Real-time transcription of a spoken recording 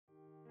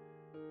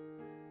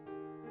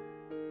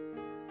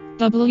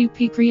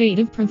WP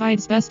Creative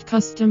provides best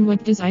custom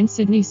web design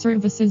Sydney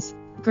services.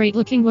 Great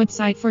looking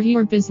website for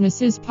your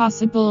business is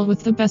possible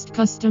with the best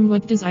custom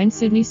web design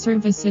Sydney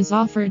services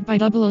offered by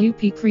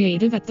WP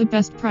Creative at the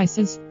best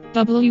prices.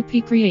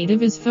 WP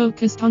Creative is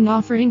focused on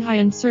offering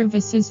high-end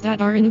services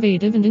that are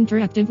innovative and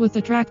interactive with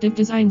attractive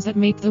designs that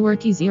make the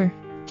work easier.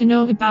 To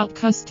know about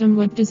custom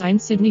web design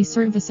Sydney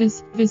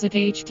services, visit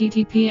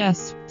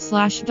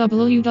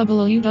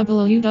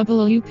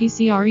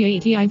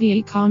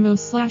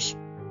https://www.wpcreative.com/.